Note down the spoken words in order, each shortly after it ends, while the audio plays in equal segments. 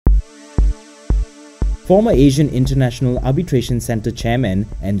Former Asian International Arbitration Centre chairman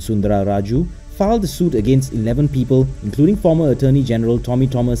and Sundra Rajoo filed a suit against 11 people, including former Attorney General Tommy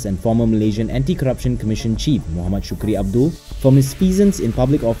Thomas and former Malaysian Anti-Corruption Commission Chief Mohamad Shukri Abdull for misfeasance in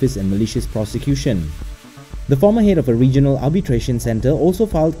public office and malicious prosecution. The former head of a regional arbitration centre also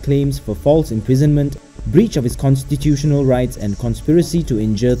filed claims for false imprisonment, breach of his constitutional rights and conspiracy to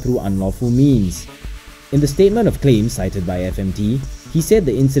injure through unlawful means. In the statement of claims cited by FMT, he said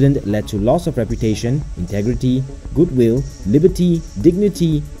the incident led to loss of reputation, integrity, goodwill, liberty,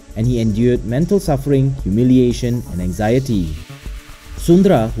 dignity, and he endured mental suffering, humiliation and anxiety.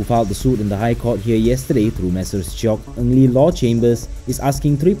 Sundra, who filed the suit in the High Court here yesterday through Messrs Chok Ng Lee Law Chambers, is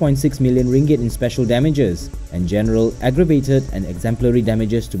asking 3.6 million ringgit in special damages and general, aggravated and exemplary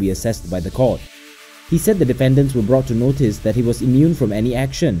damages to be assessed by the court. He said the defendants were brought to notice that he was immune from any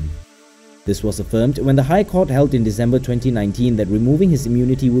action. This was affirmed when the High Court held in December 2019 that removing his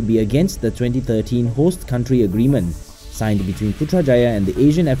immunity would be against the 2013 Host Country Agreement signed between Putrajaya and the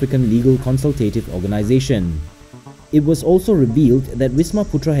Asian African Legal Consultative Organisation. It was also revealed that Wisma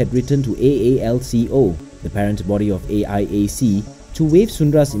Putra had written to AALCO, the parent body of AIAC, to waive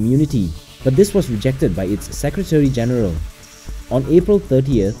Sundra's immunity, but this was rejected by its Secretary General. On April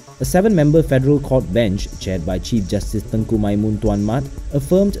 30th, a 7-member federal court bench, chaired by Chief Justice Tengku Maimun Tuan Mat,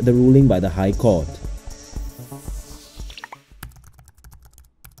 affirmed the ruling by the High Court.